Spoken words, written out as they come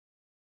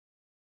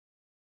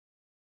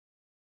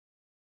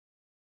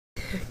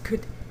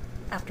Good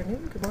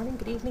afternoon, good morning,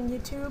 good evening,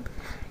 YouTube.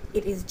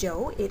 It is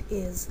Joe. It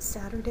is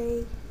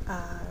Saturday,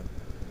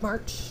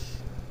 March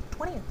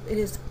 20th. It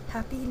is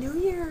Happy New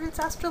Year. It's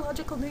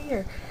astrological New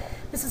Year.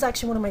 This is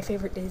actually one of my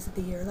favorite days of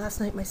the year. Last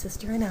night, my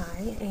sister and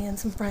I and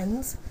some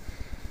friends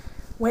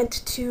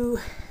went to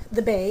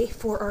the Bay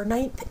for our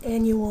 9th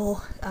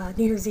annual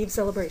New Year's Eve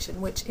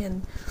celebration, which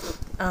in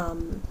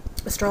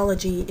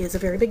astrology is a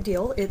very big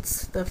deal.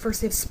 It's the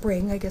first day of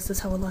spring, I guess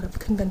is how a lot of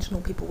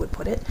conventional people would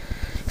put it.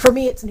 For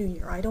me, it's New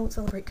Year. I don't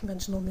celebrate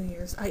conventional New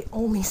Year's. I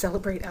only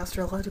celebrate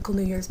astrological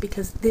New Year's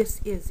because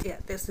this is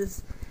it. This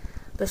is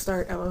the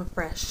start of a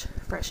fresh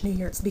New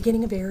Year. It's the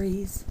beginning of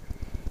Aries,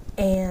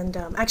 and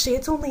actually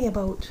it's only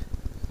about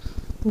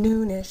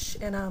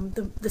noonish, and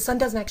the sun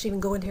doesn't actually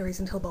even go into Aries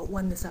until about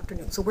 1 this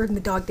afternoon. So we're in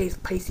the dog days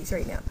of Pisces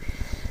right now.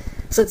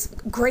 So it's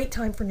a great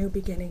time for new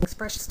beginnings,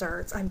 fresh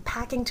starts. I'm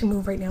packing to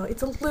move right now.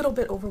 It's a little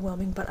bit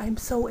overwhelming, but I'm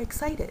so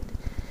excited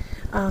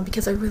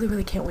because I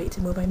really can't wait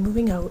to move. I'm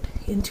moving out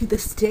into the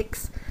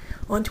sticks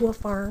onto a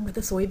farm with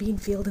a soybean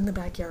field in the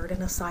backyard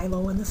and a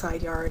silo in the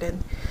side yard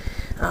and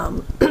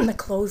a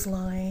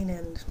clothesline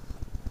and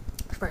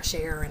fresh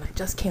air, and I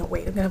just can't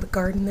wait. I'm going to have a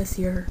garden this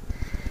year.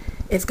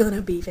 It's going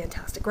to be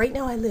fantastic. Right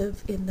now I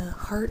live in the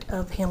heart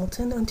of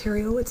Hamilton,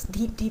 Ontario. It's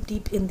deep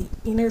in the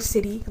inner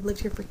city. I've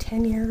lived here for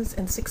 10 years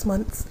and 6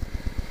 months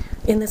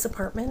in this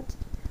apartment.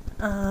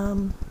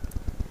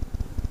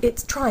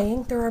 It's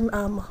trying. There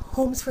are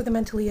homes for the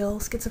mentally ill,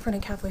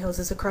 schizophrenic halfway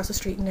houses across the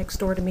street and next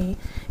door to me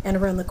and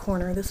around the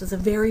corner. This is a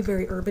very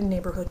urban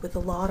neighborhood with a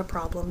lot of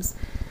problems.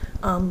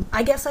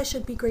 I guess I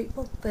should be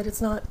grateful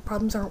that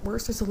problems aren't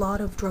worse. There's a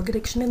lot of drug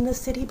addiction in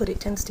this city, but it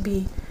tends to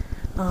be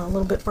a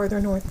little bit farther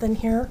north than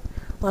here.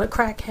 A lot of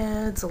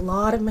crackheads, a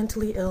lot of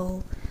mentally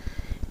ill,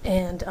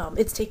 and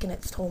it's taken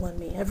its toll on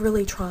me. I've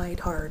really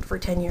tried hard for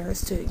 10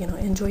 years to,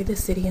 enjoy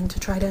this city and to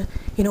try to,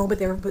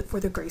 but for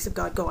the grace of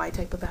God, go I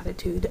type of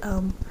attitude.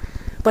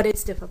 But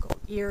it's difficult,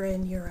 year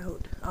in, year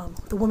out.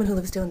 The woman who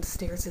lives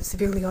downstairs is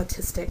severely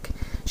autistic.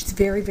 She's a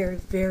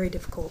very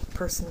difficult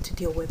person to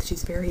deal with.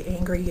 She's very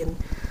angry and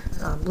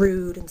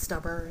rude and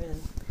stubborn,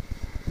 and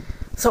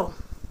so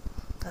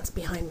that's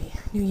behind me.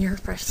 New year,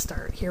 fresh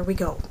start. Here we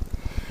go.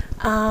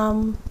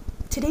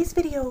 Today's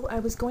video, I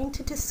was going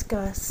to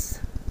discuss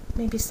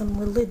maybe some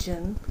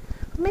religion.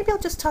 Maybe I'll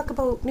just talk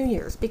about New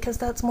Year's because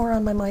that's more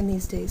on my mind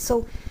these days.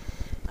 So,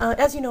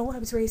 as you know, I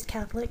was raised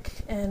Catholic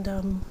and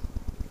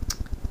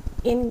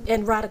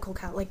radical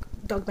Catholic,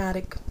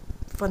 dogmatic,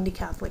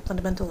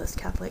 fundamentalist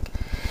Catholic.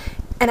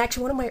 And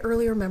actually, one of my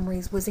earlier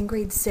memories was in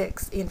grade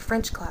 6 in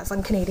French class.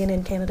 I'm Canadian.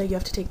 In Canada, you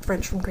have to take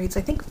French from grades,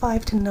 I think,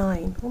 5 to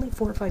 9. Only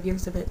 4 or 5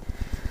 years of it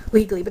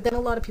legally. But then a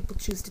lot of people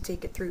choose to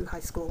take it through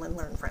high school and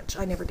learn French.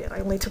 I never did.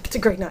 I only took it to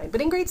grade 9.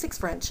 But in grade 6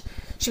 French,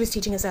 she was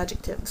teaching us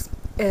adjectives.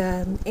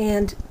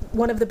 And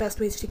one of the best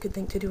ways she could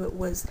think to do it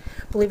was,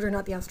 believe it or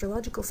not, the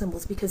astrological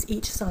symbols, because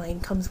each sign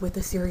comes with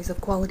a series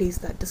of qualities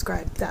that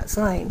describe that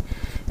sign.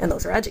 And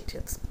those are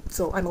adjectives.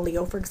 So I'm a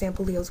Leo, for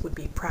example. Leos would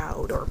be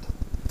proud or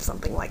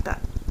something like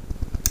that.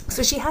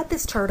 So she had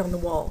this chart on the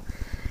wall.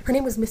 Her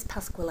name was Miss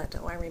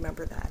Pasqualetto, I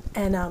remember that.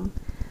 And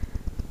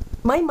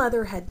my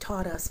mother had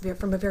taught us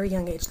from a very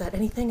young age that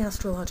anything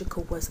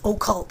astrological was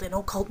occult, and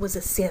occult was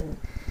a sin,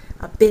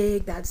 a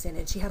big bad sin.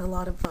 And she had a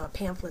lot of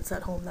pamphlets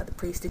at home that the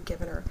priest had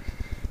given her.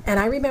 And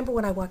I remember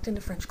when I walked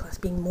into French class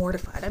being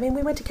mortified. I mean,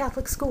 we went to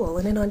Catholic school,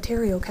 and in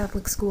Ontario,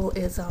 Catholic school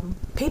is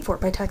paid for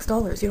by tax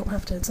dollars. You don't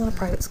have to, it's not a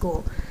private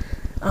school.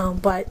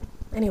 But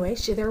anyway,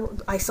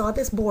 I saw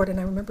this board, and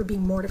I remember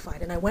being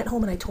mortified. And I went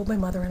home and I told my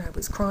mother, and I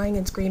was crying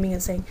and screaming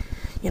and saying,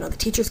 the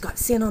teacher's got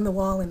sin on the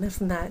wall and this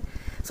and that.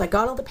 So I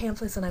got all the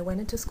pamphlets and I went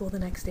into school the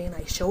next day and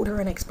I showed her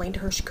and I explained to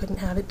her she couldn't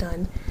have it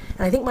done. And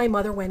I think my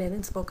mother went in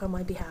and spoke on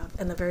my behalf,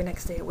 and the very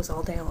next day it was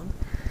all down.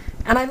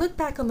 And I look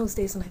back on those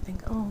days and I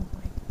think, oh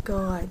my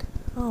God.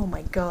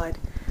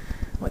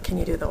 What can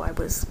you do, though? I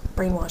was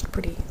brainwashed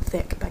pretty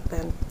thick back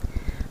then.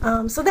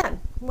 So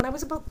then, when I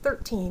was about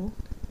 13,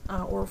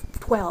 or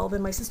 12,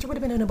 and my sister would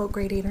have been in about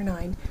grade 8 or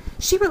 9,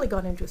 she really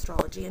got into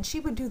astrology, and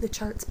she would do the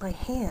charts by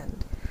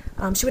hand.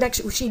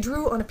 She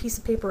drew on a piece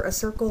of paper a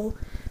circle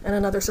and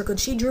another circle, and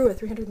she drew a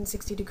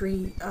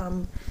 360-degree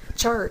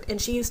chart,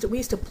 and we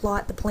used to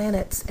plot the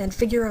planets and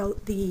figure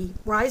out the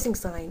rising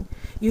sign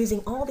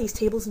using all these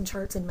tables and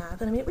charts and math.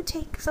 And I mean, it would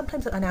take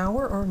sometimes an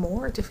hour or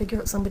more to figure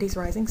out somebody's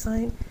rising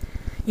sign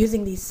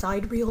using these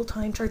sidereal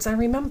time charts, I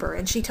remember.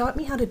 And she taught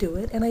me how to do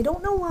it, and I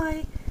don't know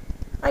why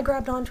I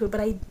grabbed onto it, but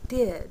I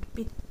did.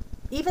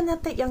 Even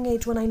at that young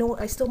age, when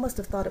I still must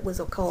have thought it was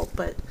occult,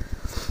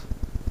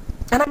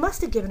 and I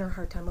must have given her a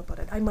hard time about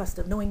it. I must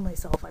have. Knowing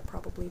myself, I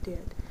probably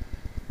did.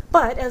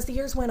 But as the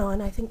years went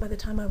on, I think by the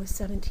time I was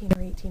 17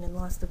 or 18 and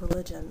lost the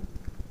religion,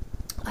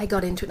 I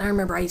got into it. And I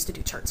remember I used to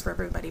do charts for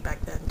everybody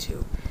back then,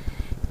 too.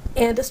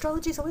 And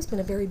astrology has always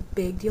been a very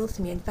big deal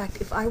to me. In fact,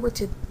 if I were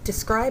to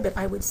describe it,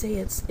 I would say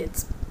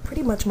it's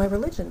pretty much my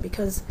religion,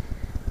 because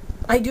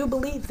I do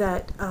believe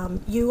that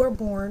you are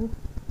born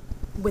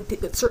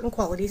with certain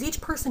qualities. Each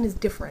person is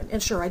different,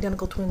 and sure,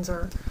 identical twins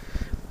are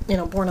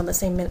born on the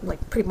same minute,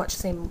 like pretty much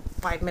same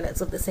 5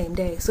 minutes of the same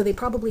day. So they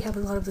probably have a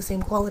lot of the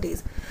same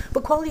qualities.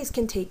 But qualities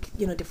can take,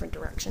 different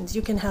directions.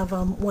 You can have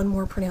one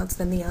more pronounced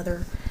than the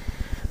other.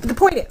 But the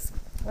point is,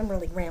 I'm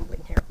really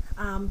rambling here.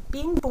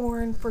 Being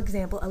born, for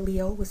example, a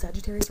Leo with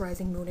Sagittarius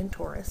rising, moon in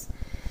Taurus,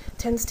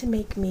 tends to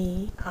make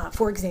me,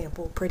 for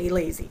example, pretty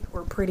lazy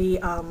or pretty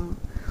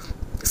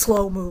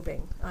slow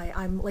moving.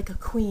 I'm like a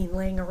queen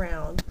laying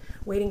around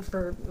waiting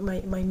for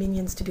my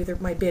minions to do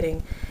my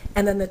bidding,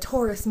 and then the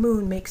Taurus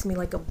moon makes me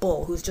like a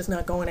bull who's just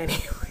not going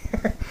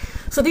anywhere.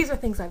 So these are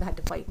things I've had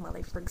to fight in my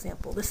life. For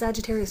example, the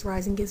Sagittarius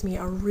rising gives me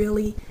a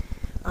really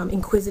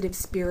inquisitive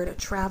spirit, a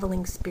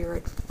traveling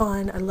spirit,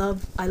 fun. I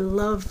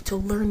love to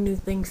learn new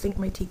things, sink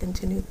my teeth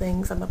into new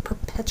things. I'm a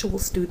perpetual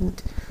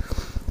student.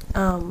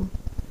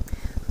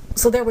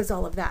 So there was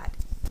all of that.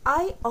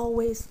 I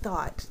always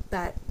thought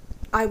that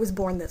I was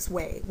born this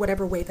way,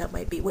 whatever way that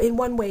might be. In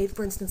one way,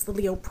 for instance, the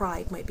Leo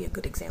pride might be a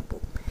good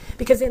example.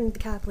 Because in the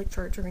Catholic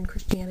Church or in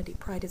Christianity,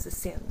 pride is a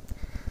sin.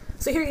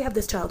 So here you have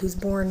this child who's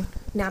born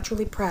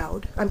naturally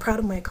proud. I'm proud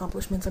of my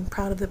accomplishments. I'm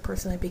proud of the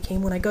person I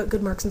became. When I got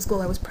good marks in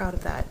school, I was proud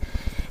of that.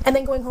 And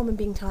then going home and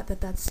being taught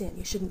that that's sin.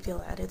 You shouldn't feel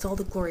that. It's all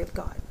the glory of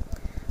God.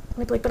 And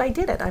I'd be like, but I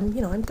did it. I'm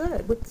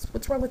good.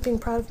 What's wrong with being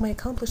proud of my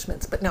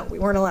accomplishments? But no, we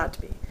weren't allowed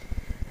to be.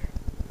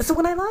 So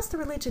when I lost the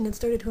religion and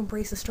started to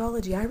embrace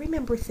astrology, I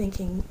remember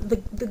thinking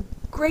the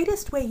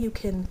greatest way you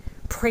can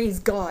praise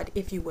God,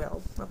 if you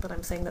will, not that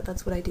I'm saying that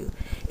that's what I do,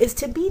 is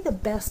to be the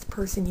best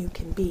person you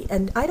can be.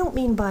 And I don't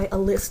mean by a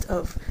list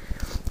of,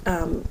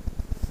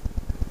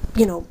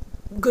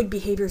 good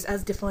behaviors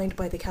as defined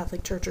by the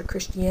Catholic Church or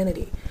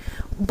Christianity.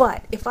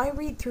 But if I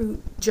read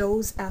through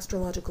Joe's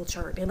astrological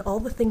chart and all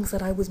the things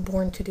that I was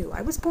born to do,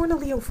 I was born a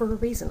Leo for a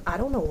reason. I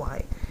don't know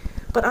why.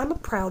 But I'm a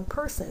proud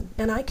person,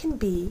 and I can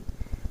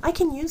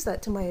use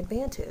that to my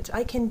advantage.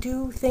 I can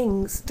do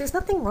things. There's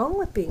nothing wrong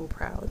with being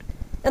proud.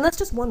 And that's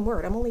just one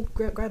word. I'm only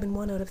grabbing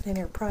one out of thin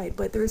air, pride.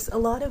 But there's a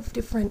lot of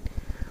different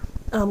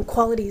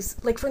qualities.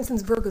 Like, for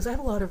instance, Virgos. I have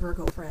a lot of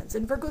Virgo friends.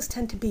 And Virgos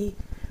tend to be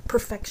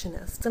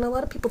perfectionists. And a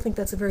lot of people think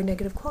that's a very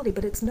negative quality,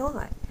 but it's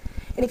not.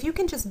 And if you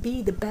can just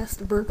be the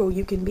best Virgo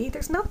you can be,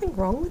 there's nothing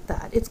wrong with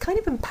that. It's kind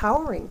of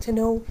empowering to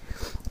know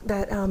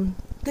that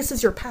this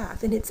is your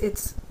path. And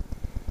it's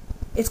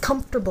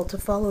comfortable to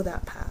follow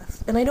that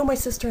path. And I know my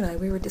sister and I,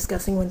 we were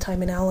discussing one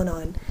time in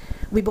Al-Anon.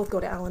 We both go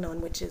to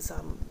Al-Anon, which is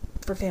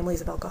for families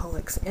of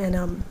alcoholics.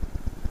 And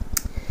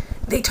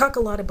they talk a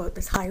lot about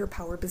this higher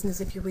power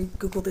business. If you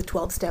Google the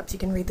 12 steps, you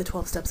can read the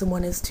 12 steps. And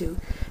one is to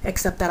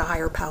accept that a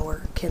higher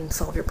power can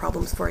solve your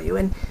problems for you.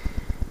 And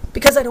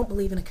because I don't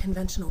believe in a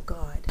conventional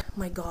God,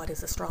 my God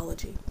is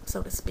astrology,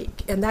 so to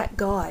speak. And that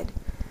God,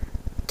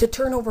 to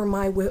turn over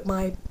my will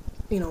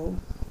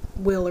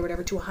or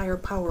whatever to a higher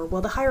power,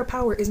 well, the higher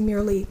power is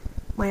merely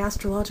my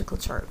astrological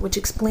chart, which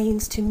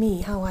explains to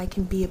me how I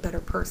can be a better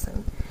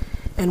person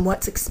and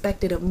what's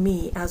expected of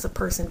me as a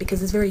person,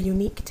 because it's very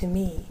unique to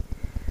me.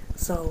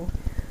 So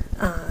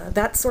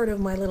that's sort of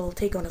my little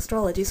take on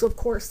astrology. So of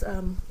course,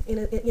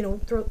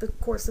 throughout the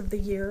course of the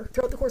year,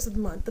 throughout the course of the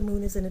month, the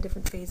moon is in a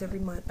different phase every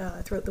month.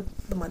 Throughout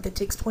the month, it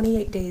takes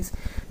 28 days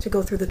to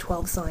go through the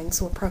 12 signs.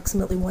 So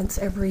approximately once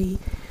every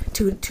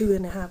two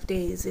and a half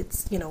days,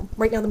 it's,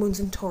 right now the moon's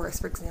in Taurus,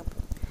 for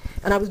example.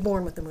 And I was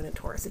born with the moon in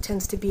Taurus. It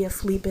tends to be a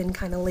sleep-in,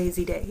 kind of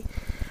lazy day.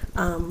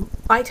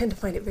 I tend to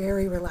find it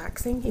very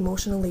relaxing,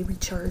 emotionally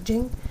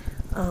recharging.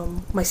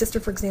 My sister,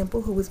 for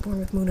example, who was born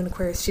with moon in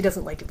Aquarius, she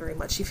doesn't like it very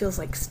much. She feels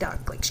like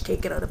stuck, like she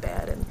can't get out of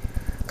bed, and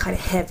kind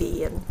of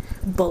heavy and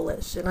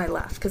bullish. And I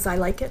laugh because I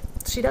like it.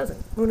 She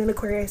doesn't. Moon in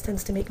Aquarius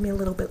tends to make me a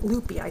little bit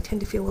loopy. I tend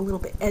to feel a little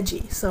bit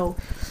edgy. So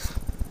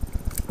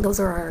those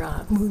are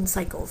our moon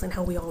cycles and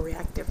how we all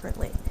react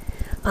differently.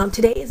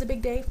 Today is a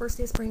big day. First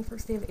day of spring,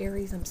 first day of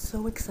Aries. I'm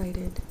so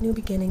excited. New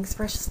beginnings,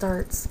 fresh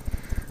starts.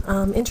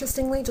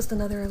 Interestingly, just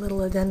another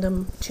little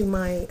addendum to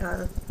my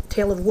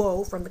tale of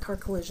woe from the car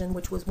collision,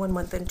 which was 1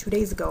 month and 2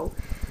 days ago.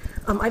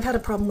 I've had a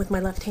problem with my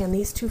left hand.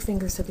 These two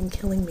fingers have been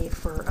killing me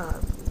for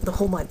the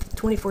whole month.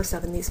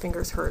 24/7, these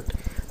fingers hurt.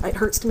 It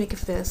hurts to make a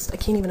fist. I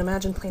can't even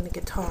imagine playing the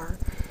guitar.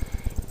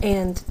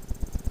 And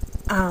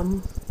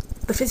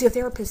the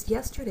physiotherapist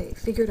yesterday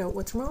figured out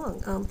what's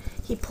wrong.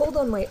 He pulled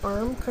on my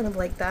arm kind of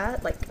like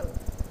that,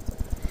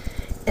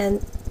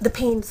 and the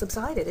pain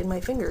subsided in my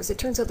fingers. It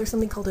turns out there's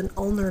something called an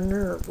ulnar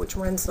nerve, which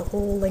runs the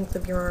whole length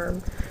of your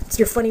arm. It's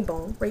your funny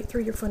bone, right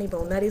through your funny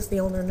bone. That is the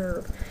ulnar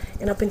nerve,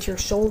 and up into your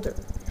shoulder.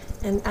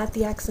 And at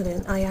the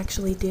accident, I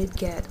actually did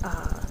get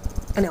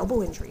an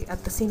elbow injury.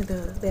 At the scene of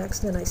the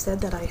accident, I said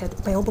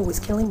that my elbow was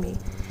killing me.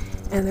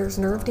 And there's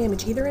nerve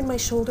damage either in my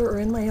shoulder or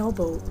in my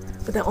elbow,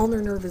 but the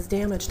ulnar nerve is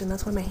damaged, and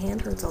that's why my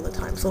hand hurts all the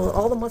time. So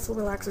all the muscle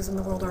relaxers in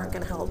the world aren't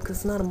going to help, because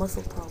it's not a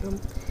muscle problem.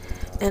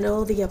 And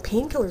all the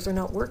painkillers are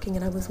not working,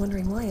 and I was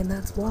wondering why, and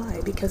that's why,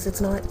 because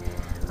it's not,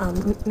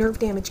 nerve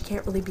damage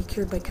can't really be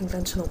cured by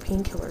conventional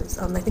painkillers.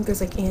 I think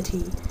there's like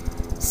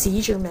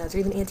anti-seizure meds or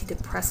even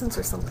antidepressants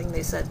or something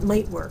they said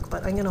might work,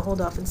 but I'm going to hold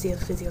off and see if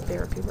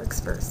physiotherapy works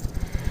first.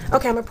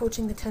 Okay, I'm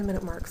approaching the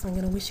 10-minute mark, so I'm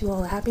going to wish you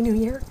all a Happy New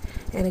Year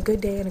and a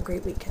good day and a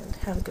great weekend.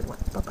 Have a good one.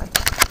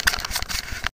 Bye-bye.